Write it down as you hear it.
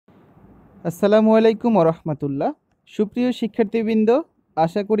আসসালামু আলাইকুম ওরহমতুল্লাহ। সুপ্রিয় শিক্ষার্থীবৃন্দ,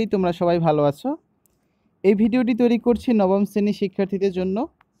 আশা করি তোমরা সবাই ভালো আছো। এই ভিডিওটি তৈরি করছি নবম শ্রেণীর শিক্ষার্থীদের জন্য।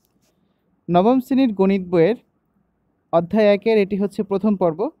 নবম শ্রেণীর গণিত বইয়ের অধ্যায় 1-এর এটি হচ্ছে প্রথম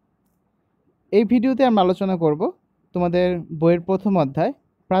পর্ব। এই ভিডিওতে আমরা আলোচনা করব তোমাদের বইয়ের প্রথম অধ্যায়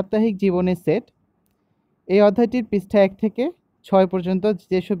প্রাত্যহিক জীবনের সেট। এই অধ্যায়টির পৃষ্ঠা 1 থেকে 6 পর্যন্ত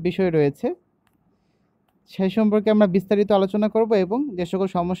যেসব বিষয় রয়েছে সেই সম্পর্কে আমরা বিস্তারিত আলোচনা করব এবং যে সকল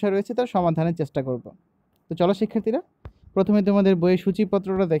সমস্যা রয়েছে তার সমাধানের চেষ্টা করব। তো চলো শিক্ষার্থীরা, প্রথমে তোমাদের বইয়ের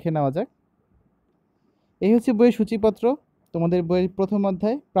সূচিপত্রটা দেখে নেওয়া যাক। এই হচ্ছে বইয়ের সূচিপত্র। তোমাদের বইয়ের প্রথম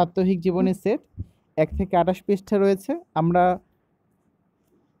অধ্যায় প্রাত্যহিক জীবনের সেট, 1 থেকে 28 পৃষ্ঠা রয়েছে। আমরা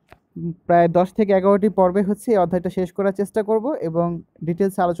প্রায় 10 থেকে 11টি পর্বে হচ্ছে এই অধ্যায়টা শেষ করার চেষ্টা করব এবং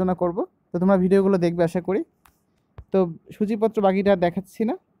ডিটেলস আলোচনা করব। তো তোমরা ভিডিওগুলো দেখবে আশা করি। তো সূচিপত্র বাকিটা দেখাচ্ছি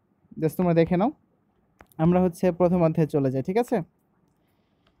না, জাস্ট তোমরা দেখে নাও। আমরা হচ্ছে প্রথম অধ্যায়ে চলে যাই, ঠিক আছে?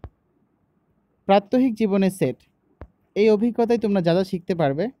 প্রাত্যহিক জীবনের সেট, এই অভিজ্ঞতায় তোমরা যা যা শিখতে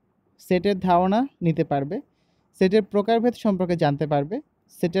পারবে: সেটের ধারণা নিতে পারবে, সেটের প্রকারভেদ সম্পর্কে জানতে পারবে,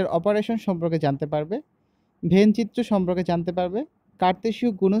 সেটের অপারেশন সম্পর্কে জানতে পারবে, ভেন চিত্র সম্পর্কে জানতে পারবে, কার্তেশীয়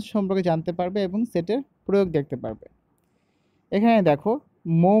গুণজ সম্পর্কে জানতে পারবে এবং সেটের প্রয়োগ দেখতে পারবে। এখানে দেখো,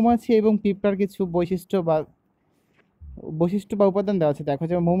 মৌমাছি এবং পিঁপড়ার কিছু বৈশিষ্ট্য বা উপাদান দেওয়া আছে। দেখো,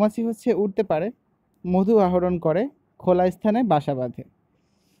 যেমন মৌমাছি হচ্ছে উড়তে পারে, মধু আহরণ করে, খোলা স্থানে বাসা বাঁধে।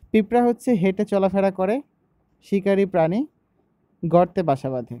 পিঁপড়া হচ্ছে হেঁটে চলাফেরা করে, শিকারী প্রাণী, গর্তে বাসা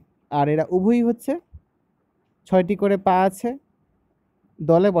বাঁধে। আর এরা উভয়ই হচ্ছে 6টি করে পা আছে,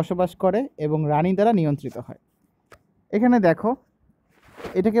 দলে বসবাস করে এবং রানী দ্বারা নিয়ন্ত্রিত হয়। এখানে দেখো,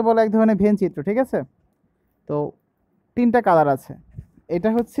 এটাকে বলে এক ধরনের ভেন চিত্র, ঠিক আছে? তো 3টা কালার আছে। এটা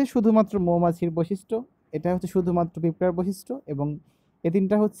হচ্ছে শুধুমাত্র মৌমাছির বৈশিষ্ট্য, এটা হচ্ছে শুধুমাত্র পিঁপড়ার বৈশিষ্ট্য এবং এই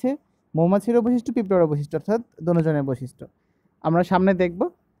 3টা হচ্ছে মৌমাছিরও বৈশিষ্ট্য, পিঁপড়ারও বৈশিষ্ট্য, অর্থাৎ দোনোজনের বৈশিষ্ট্য। আমরা সামনে দেখব।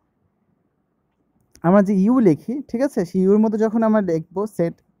 আমরা যে ইউ লিখি, ঠিক আছে, সেই ইউর মধ্যে যখন আমরা লিখব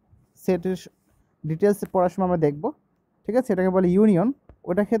সেটের ডিটেলস পড়ার সময় আমরা দেখব, ঠিক আছে? এটাকে বলে ইউনিয়ন।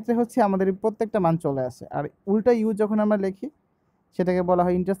 ওটার ক্ষেত্রে হচ্ছে আমাদের প্রত্যেকটা মান চলে আসে। আর উল্টা ইউ যখন আমরা লিখি সেটাকে বলা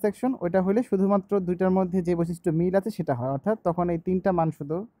হয় ইন্টারসেকশন। ওইটা হলে শুধুমাত্র দুইটার মধ্যে যে বৈশিষ্ট্য মিল আছে সেটা হয়, অর্থাৎ তখন এই 3টা মান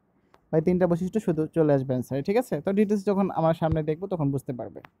শুধু বা 3টা বৈশিষ্ট্য শুধু চলে আসবে অ্যান্সারে, ঠিক আছে? তো ডিটেলস যখন আমার সামনে দেখবো তখন বুঝতে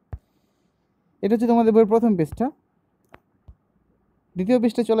পারবে। এটা হচ্ছে তোমাদের বইয়ের প্রথম পৃষ্ঠা। দ্বিতীয়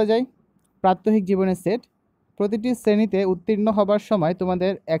পৃষ্ঠা চলে যাই। প্রাত্যহিক জীবনের সেট, প্রতিটি শ্রেণীতে উত্তীর্ণ হবার সময়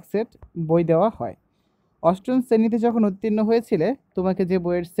তোমাদের এক সেট বই দেওয়া হয়। 8ম শ্রেণীতে যখন উত্তীর্ণ হয়েছিলে তোমাকে যে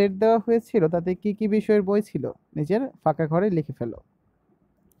বইয়ের সেট দেওয়া হয়েছিল তাতে কি কি বিষয়ের বই ছিল নিজের ফাঁকা ঘরে লিখে ফেলো।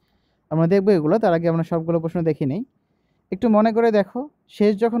 আমরা দেখবো এগুলো, তার আগে আমরা সবগুলো প্রশ্ন দেখে নিই। একটু মনে করে দেখো,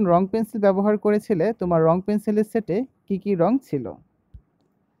 শেষ যখন রং পেন্সিল ব্যবহার করেছিলে তোমার রং পেন্সিলের সেটে কি কি রং ছিল?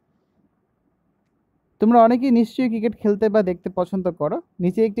 তোমরা অনেকেই নিশ্চয়ই ক্রিকেট খেলতে বা দেখতে পছন্দ করো।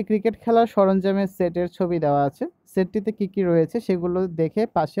 নিচে একটি ক্রিকেট খেলার সরঞ্জামের সেটের ছবি দেওয়া আছে। সেটটিতে কি কি রয়েছে সেগুলো দেখে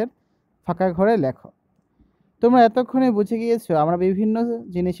পাশের ফাঁকা ঘরে লেখো। তোমরা এতক্ষণে বুঝে গিয়েছো আমরা বিভিন্ন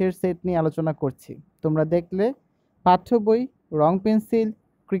জিনিসের সেট নিয়ে আলোচনা করছি। তোমরা দেখলে পাঠ্য বই, রং পেন্সিল,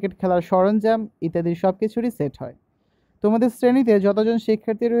 ক্রিকেট খেলার সরঞ্জাম ইত্যাদি সব কিছুরই সেট হয়। তোমাদের শ্রেণীতে যতজন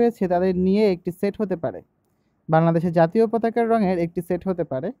শিক্ষার্থী রয়েছে তাদের নিয়ে একটি সেট হতে পারে। বাংলাদেশের জাতীয় পতাকার রঙের একটি সেট হতে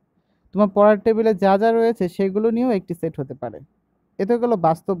পারে। তোমার পড়ার টেবিলে যা যা রয়েছে সেগুলো নিয়েও একটি সেট হতে পারে। এতে গেলো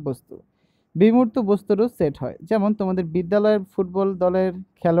বাস্তব বস্তু। বিমূর্ত বস্তুরও সেট হয়, যেমন তোমাদের বিদ্যালয়ের ফুটবল দলের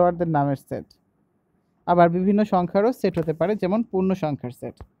খেলোয়াড়দের নামের সেট। আবার বিভিন্ন সংখ্যারও সেট হতে পারে, যেমন পূর্ণ সংখ্যার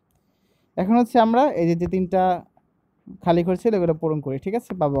সেট। এখন হচ্ছে আমরা এই যে 3টা খালি ঘর ছিল এগুলো পূরণ করি, ঠিক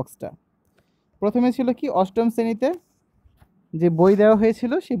আছে, বা বক্সটা। প্রথমে ছিল কি, 8ম শ্রেণীতে যে বই দেওয়া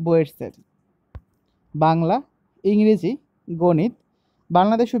হয়েছিল সেই বইয়ের সেট: বাংলা, ইংরেজি, গণিত,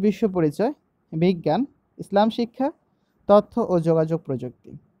 বাংলাদেশ ও বিশ্ব পরিচয়, বিজ্ঞান, ইসলাম শিক্ষা, তথ্য ও যোগাযোগ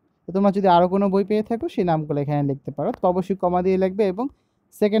প্রযুক্তি। তো তোমরা যদি আরও কোনো বই পেয়ে থাকো সেই নামগুলো এখানে লিখতে পারো। তো অবশ্যই কমা দিয়ে লিখবে এবং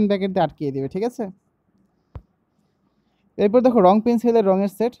সেকেন্ড ব্র্যাকেট দিয়ে আটকিয়ে দেবে, ঠিক আছে? এরপর দেখো, রং পেন্সিলের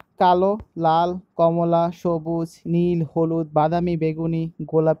রঙের সেট: কালো, লাল, কমলা, সবুজ, নীল, হলুদ, বাদামি, বেগুনি,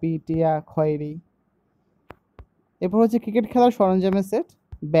 গোলাপি, টিয়া, খয়েরি। এরপর হচ্ছে ক্রিকেট খেলার সরঞ্জামের set: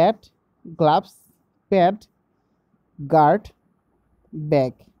 bat, gloves, pad, guard,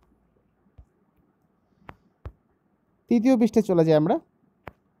 bag. তৃতীয় পৃষ্ঠে চলে যাই আমরা।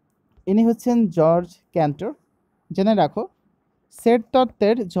 ইনি হচ্ছেন জর্জ ক্যান্টর। জেনে রাখো, সেট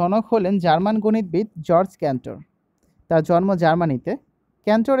তত্ত্বের জনক হলেন জার্মান গণিতবিদ জর্জ ক্যান্টর। তার জন্ম জার্মানিতে।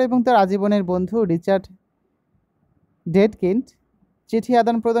 ক্যান্টর এবং তার আজীবনের বন্ধু রিচার্ড ডেডকিন্ড চিঠি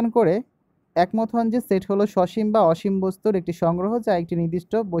আদান প্রদান করে একমত হন যে সেট হলো সসীম বা অসীম বস্তুর একটি সংগ্রহ যা একটি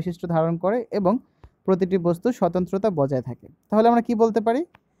নির্দিষ্ট বৈশিষ্ট্য ধারণ করে এবং প্রতিটি বস্তুর স্বতন্ত্রতা বজায় থাকে। তাহলে আমরা কি বলতে পারি?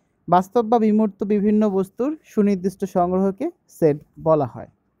 বাস্তব বা বিমূর্ত বিভিন্ন বস্তুর সুনির্দিষ্ট সংগ্রহকে সেট বলা হয়।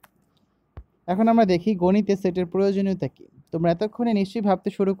 এখন আমরা দেখি গণিতে সেটের প্রয়োজনীয়তা কী। তোমরা এতক্ষণে নিশ্চয়ই ভাবতে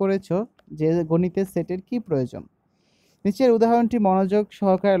শুরু করেছো যে গণিতের সেটের কী প্রয়োজন। নিচের উদাহরণটি মনোযোগ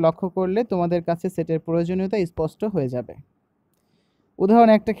সহকারে লক্ষ্য করলে তোমাদের কাছে সেটের প্রয়োজনীয়তা স্পষ্ট হয়ে যাবে। উদাহরণ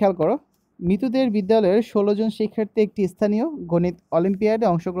একটা খেয়াল করো। মৃতুদের বিদ্যালয়ের 16 জন শিক্ষার্থী একটি স্থানীয় গণিত অলিম্পিয়াডে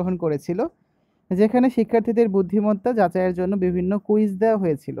অংশগ্রহণ করেছিল, যেখানে শিক্ষার্থীদের বুদ্ধিমত্তা যাচাইয়ের জন্য বিভিন্ন কুইজ দেওয়া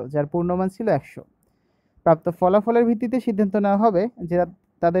হয়েছিল, যার পূর্ণমান ছিল 100। প্রাপ্ত ফলাফলের ভিত্তিতে সিদ্ধান্ত নেওয়া হবে যে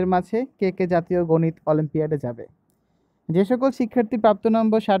তাদের মাঝে কে কে জাতীয় গণিত অলিম্পিয়াডে যাবে। যে সকল শিক্ষার্থী প্রাপ্ত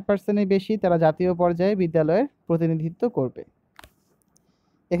নম্বর 60%-এর বেশি, তারা জাতীয় পর্যায়ে বিদ্যালয়ের প্রতিনিধিত্ব করবে।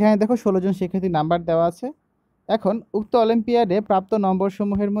 এখানে দেখো 16 জন শিক্ষার্থীর নাম্বার দেওয়া আছে। এখন উক্ত অলিম্পিয়াডে প্রাপ্ত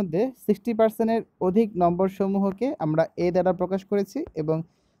নম্বরসমূহের মধ্যে 60%-এর অধিক নম্বরসমূহকে আমরা এ দ্বারা প্রকাশ করেছি এবং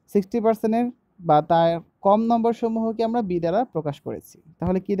 60%-এর বা তার কম নম্বরসমূহকে আমরা বি দ্বারা প্রকাশ করেছি।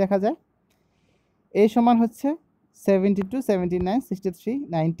 তাহলে কি দেখা যায়? এ সমান হচ্ছে 72, 79, 63,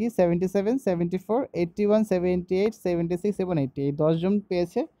 90, 77, 74, 81, 78, 76 এবং 80। এই 10 জন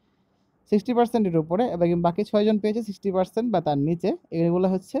পেয়েছে 60%-এর উপরে এবং বাকি 6 জন পেয়েছে 60% বা তার নিচে। এগুলো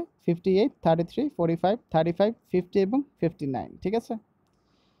হচ্ছে 58, 33, 45, 35, 50 এবং 59। ঠিক আছে?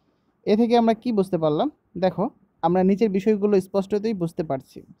 এ থেকে আমরা কি বুঝতে পারলাম? দেখো, আমরা নিচের বিষয়গুলো স্পষ্টতই বুঝতে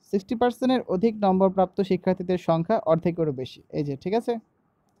পারছি। 60%-এর অধিক নম্বরপ্রাপ্ত শিক্ষার্থীদের সংখ্যা অর্ধেকেরও বেশি। এই যে, ঠিক আছে?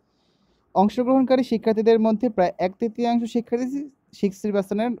 অংশগ্রহণকারী শিক্ষার্থীদের মধ্যে প্রায় 1/3 শিক্ষার্থী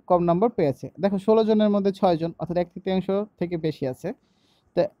 60%-এর কম নম্বর পেয়েছে। দেখো, 16 জনের মধ্যে 6 জন, অর্থাৎ 1/3 থেকে বেশি আছে।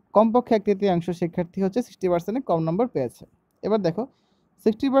 তো কমপক্ষে 1/3 শিক্ষার্থী হচ্ছে 60%-এর কম নম্বর পেয়েছে। এবার দেখো,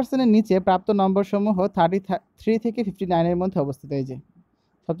 60%-এর নিচে প্রাপ্ত নম্বরসমূহ 33 থেকে 59-এর মধ্যে অবস্থিত। এই যে,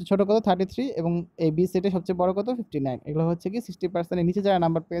 সবচেয়ে ছোট কত? 33, এবং এই বি সেটে সবচেয়ে বড় কত? 59। এগুলো হচ্ছে কি 60%-এর নিচে যারা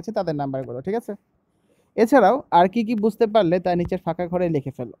নাম্বার পেয়েছে তাদের নাম্বারগুলো। ঠিক আছে? এছাড়াও আর কি কি বুঝতে পারলে তা নিচের ফাঁকা ঘরে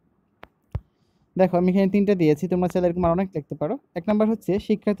লিখে ফেলো। দেখো, আমি এখানে 3টা দিয়েছি, তোমরা চাইলে এরকম আর অনেক লিখতে পারো। 1 নম্বর হচ্ছে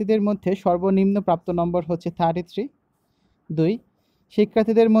শিক্ষার্থীদের মধ্যে সর্বনিম্ন প্রাপ্ত নম্বর হচ্ছে 33। 2,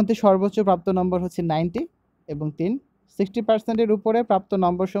 শিক্ষার্থীদের মধ্যে সর্বোচ্চ প্রাপ্ত নম্বর হচ্ছে 90। এবং 3, 60%-এর উপরে প্রাপ্ত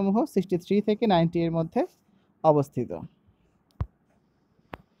নম্বরসমূহ 63 থেকে 90 এর মধ্যে অবস্থিত।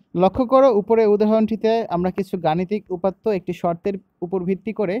 লক্ষ্য করো, উপরে উদাহরণটিতে আমরা কিছু গাণিতিক উপাত্ত একটি শর্তের উপর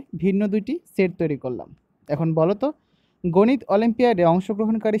ভিত্তি করে ভিন্ন দুইটি সেট তৈরি করলাম। এখন বলো তো, গণিত অলিম্পিয়াডে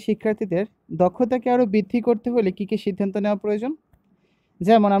অংশগ্রহণকারী শিক্ষার্থীদের দক্ষতাকে আরও বৃদ্ধি করতে হলে কী কী সিদ্ধান্ত নেওয়া প্রয়োজন?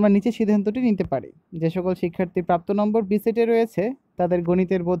 যেমন আমরা নিচে সিদ্ধান্তটি নিতে পারি। যে সকল শিক্ষার্থীর প্রাপ্ত নম্বর বি সেটে রয়েছে, তাদের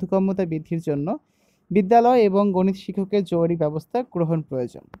গণিতের বোধগম্যতা বৃদ্ধির জন্য বিদ্যালয় এবং গণিত শিক্ষকের জরুরি ব্যবস্থা গ্রহণ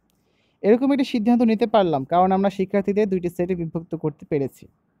প্রয়োজন। এরকম একটি সিদ্ধান্ত নিতে পারলাম কারণ আমরা শিক্ষার্থীদের দুইটি সেটে বিভক্ত করতে পেরেছি।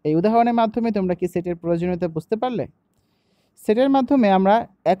 এই উদাহরণের মাধ্যমে তোমরা কি সেটের প্রয়োজনীয়তা বুঝতে পারলে? সেটের মাধ্যমে আমরা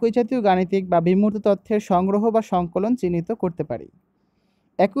একই জাতীয় গাণিতিক বা বিমূর্ত তথ্যের সংগ্রহ বা সংকলন চিহ্নিত করতে পারি।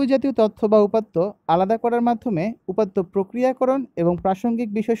 একই জাতীয় তথ্য বা উপাত্ত আলাদা করার মাধ্যমে উপাত্ত প্রক্রিয়াকরণ এবং প্রাসঙ্গিক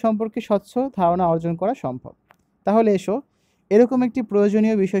বিষয় সম্পর্কে স্বচ্ছ ধারণা অর্জন করা সম্ভব। তাহলে এসো, এরকম একটি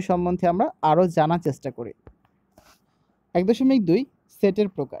প্রয়োজনীয় বিষয় সম্বন্ধে আমরা আরও জানার চেষ্টা করি। 1.2 সেটের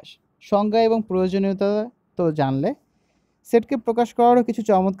প্রকাশ, সংজ্ঞা এবং প্রয়োজনীয়তা তো জানলে। সেটকে প্রকাশ করারও কিছু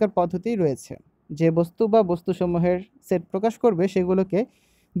চমৎকার পদ্ধতি রয়েছে। যে বস্তু বা বস্তুসমূহের সেট প্রকাশ করবে সেগুলোকে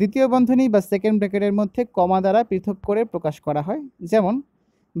দ্বিতীয় বন্ধনী বা সেকেন্ড ব্র্যাকেটের মধ্যে কমা দ্বারা পৃথক করে প্রকাশ করা হয়। যেমন,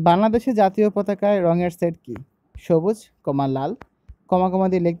 বাংলাদেশের জাতীয় পতাকায় রঙের সেট কি? সবুজ, লাল, কমা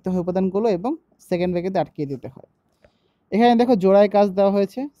দিয়ে লিখতে হয় উপাদানগুলো এবং সেকেন্ড ব্র্যাকেটে আটকিয়ে দিতে হয়। এখানে দেখো, জোড়ায় কাজ দেওয়া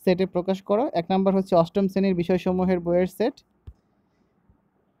হয়েছে। সেটে প্রকাশ করো। 1 নম্বর হচ্ছে অষ্টম শ্রেণীর বিষয়সমূহের বইয়ের সেট।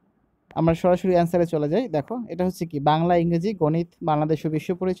 আমরা সরাসরি অ্যান্সারে চলে যাই। দেখো, এটা হচ্ছে কি? বাংলা, ইংরেজি, গণিত, বাংলাদেশ ও বিশ্ব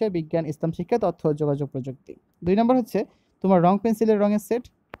পরিচয়, বিজ্ঞান, ইসলাম শিক্ষা, তথ্য ও যোগাযোগ প্রযুক্তি। 2 নম্বর হচ্ছে তোমার রং পেন্সিলের রঙের সেট।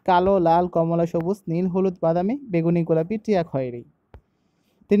 কালো, লাল, কমলা, সবুজ, নীল, হলুদ, বাদামি, বেগুনি, গোলাপি, টিয়া, খয়েরি।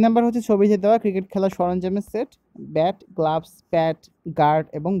 3 নম্বর হচ্ছে ছবিতে দেওয়া ক্রিকেট খেলার সরঞ্জামের set. Bat, gloves, pad, guard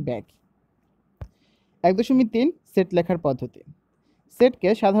এবং ব্যাগ। 1.3 সেট লেখার পদ্ধতি। সেটকে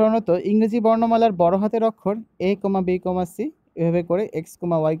সাধারণত ইংরেজি বর্ণমালার বড় হাতের অক্ষর A, B, C এভাবে করে X,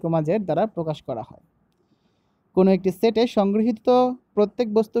 Y, Z দ্বারা প্রকাশ করা হয়। কোনো একটি সেটে সংগৃহীত প্রত্যেক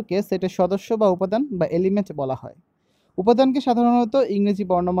বস্তুকে সেটের সদস্য বা উপাদান বা এলিমেন্ট বলা হয়। উপাদানকে সাধারণত ইংরেজি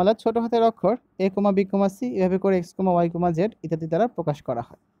বর্ণমালার ছোট হাতের অক্ষর A, B, C এভাবে করে X, Y, Z ইত্যাদি দ্বারা প্রকাশ করা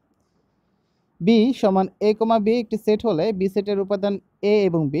হয়। B সমান A, B একটি সেট হলে B সেটের উপাদান A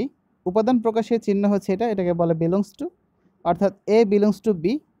এবং B। উপাদান প্রকাশের চিহ্ন হচ্ছে এটাকে বলে বিলংস টু, অর্থাৎ A বিলংস টু B।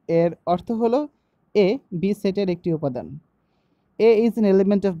 এর অর্থ হলো A B সেটের একটি উপাদান। A is an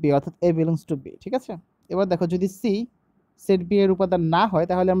element of B, অর্থাৎ A বিলংস টু B। ঠিক আছে? এবার দেখো, যদি C সেট B এর উপাদান না হয়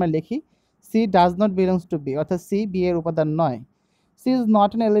তাহলে আমরা লিখি C does not belongs to B, অর্থাৎ C B এর উপাদান নয়। C is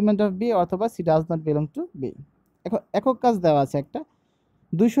not an element of B অথবা C does not belong to B। একক কাজ দেওয়া আছে একটা।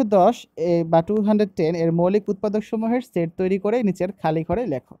 210 বা 210 এর মৌলিক উৎপাদকসমূহের সেট তৈরি করে নিচের খালি ঘরে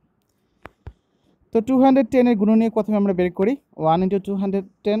লেখো। তো 210 এর গুণনীয়ক প্রথমে আমরা বের করি। 1 into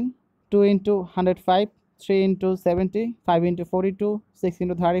 210, 2 into 105, 3 into 70, 5 into 42, 6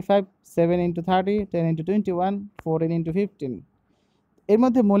 into 35, 7 into 30, 10 into 21, 14 into 15। এর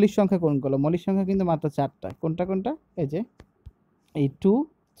মধ্যে মৌলিক সংখ্যা কোনগুলো? মৌলিক সংখ্যা কিন্তু মাত্র 4টা। কোনটা কোনটা? এই যে এই 2,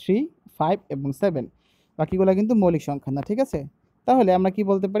 3, 5 এবং 7। বাকিগুলো কিন্তু মৌলিক সংখ্যা না, ঠিক আছে? তাহলে আমরা কি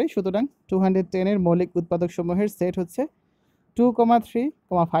বলতে পারি? সুতরাং 210 এর মৌলিক উৎপাদক সমূহের সেট হচ্ছে 2, 3,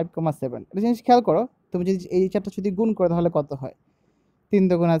 5, 7। একটা জিনিস খেয়াল করো, তুমি যদি এই চারটা যদি গুণ করো তাহলে কত হয়? 3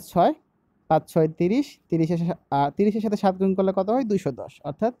 দুগুণা 6, 5 6 30, 30-এর সাথে 7 গুণ করলে কত হয়? 210।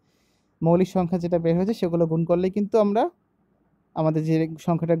 অর্থাৎ মৌলিক সংখ্যা যেটা বের হয়েছে সেগুলো গুণ করলেই কিন্তু আমরা আমাদের যে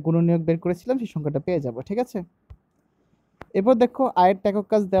সংখ্যাটা গুণনীয়ক বের করেছিলাম সেই সংখ্যাটা পেয়ে যাব, ঠিক আছে? এরপর দেখো আয়ের একক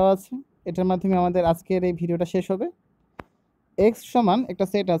কাজ দেওয়া আছে, এটার মাধ্যমে আমাদের আজকের এই ভিডিওটা শেষ হবে। x সমান একটা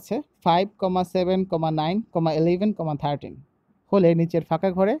সেট আছে 5, 7, 9, 11, 13 হলে নিচের ফাঁকা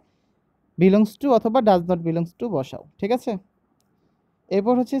ঘরে বিলংস টু অথবা ডাজ নট বিলংস টু বসাও, ঠিক আছে?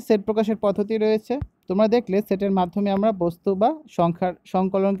 এরপর হচ্ছে সেট প্রকাশের পদ্ধতি রয়েছে। তোমরা দেখলে সেটের মাধ্যমে আমরা বস্তু বা সংখ্যার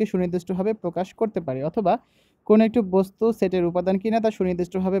সংকলনকে সুনির্দিষ্টভাবে প্রকাশ করতে পারি, অথবা কোনো একটি বস্তু সেটের উপাদান কিনা তা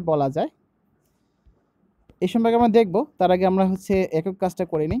সুনির্দিষ্টভাবে বলা যায়। এই সম্পর্কে আমরা দেখব, তার আগে আমরা হচ্ছে একক কাজটা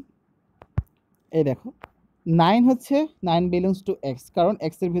করে নিই। এই দেখো 9 হচ্ছে 9 বিলংস টু এক্স, কারণ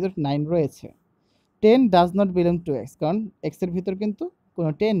এক্স এর ভিতর 9 রয়েছে। 10 does not belong to x, কারণ এক্স এর ভিতর কিন্তু কোনো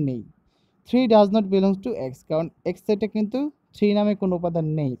 10 নেই। 3 does not belongs to x, কারণ এক্স সেটে কিন্তু 3 নামে কোনো উপাদান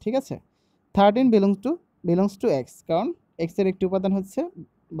নেই, ঠিক আছে? 13 বিলংস টু এক্স, কারণ এক্স এর একটি উপাদান হচ্ছে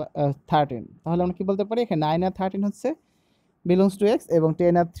 13। তাহলে আমরা কি বলতে পারি? এখানে 9 আর 13 হচ্ছে বিলংস টু এক্স এবং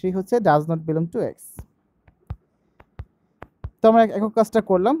 10 আর 3 হচ্ছে does not belong to x. তো আমরা একক কাজটা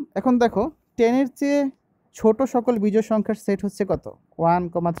করলাম। এখন দেখো 10 এর চেয়ে ছোট সকল বিজোড় সংখ্যার সেট হচ্ছে কত? 1,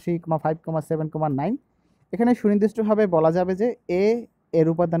 3, 5, 7, 9। এখানে সুনির্দিষ্টভাবে বলা যাবে যে এ এর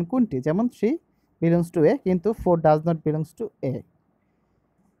উপাদান কোনটি, যেমন 3 বিলংস টু এ, কিন্তু 4 ডাজ নট বিলংস টু এ,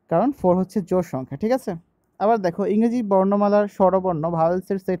 কারণ 4 হচ্ছে জোড় সংখ্যা, ঠিক আছে? আবার দেখো ইংরেজি বর্ণমালার স্বরবর্ণ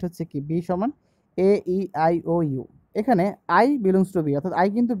ভাওয়েলসের সেট হচ্ছে কি? বি সমান এ, ই, আই, ও, ইউ। এখানে আই বিলংস টু বি, অর্থাৎ আই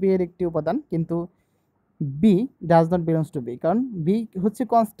কিন্তু বি এর একটি উপাদান, কিন্তু B does not belongs to B, কারণ বি হচ্ছে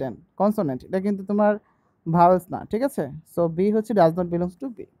কনসোনেন্ট, এটা কিন্তু তোমার ভাওয়েলস না, ঠিক আছে? সো বি হচ্ছে does not belongs to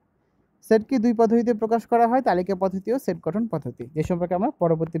B. সেটকে দুই পদ্ধতিতে প্রকাশ করা হয়, তালিকা পদ্ধতি ও সেট গঠন পদ্ধতি, যে সম্পর্কে আমরা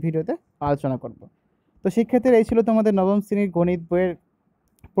পরবর্তী ভিডিওতে আলোচনা করব। তো শিক্ষার্থীরা, এই ছিল তোমাদের নবম শ্রেণীর গণিত বইয়ের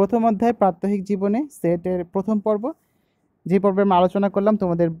প্রথম অধ্যায় প্রাত্যহিক জীবনে সেটের প্রথম পর্ব। যে পর্বে আমরা আলোচনা করলাম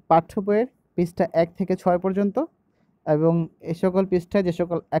তোমাদের পাঠ্য বইয়ের পৃষ্ঠা 1 থেকে 6 পর্যন্ত, এবং এই সকল পৃষ্ঠায় যে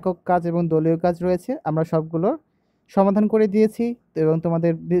সকল একক কাজ এবং দলীয় কাজ রয়েছে আমরা সবগুলোর সমাধান করে দিয়েছি, এবং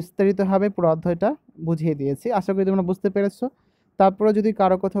তোমাদের বিস্তারিতভাবে পুরো অধ্যায়টা বুঝিয়ে দিয়েছি। আশা করি তোমরা বুঝতে পেরেছো। তারপরে যদি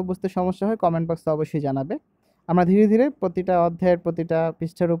কারো কোথাও বুঝতে সমস্যা হয় কমেন্ট বক্সে অবশ্যই জানাবে। আমরা ধীরে ধীরে প্রতিটা অধ্যায়ের প্রতিটা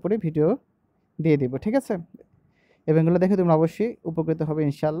পৃষ্ঠার উপরে ভিডিও দিয়ে দিব, ঠিক আছে? এবং এগুলো দেখে তোমরা অবশ্যই উপকৃত হবে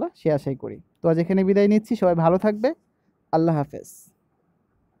ইনশাআল্লাহ, সে আশাই করি। তো আজ এখানে বিদায় নিচ্ছি, সবাই ভালো থাকবে। আল্লাহ হাফেজ।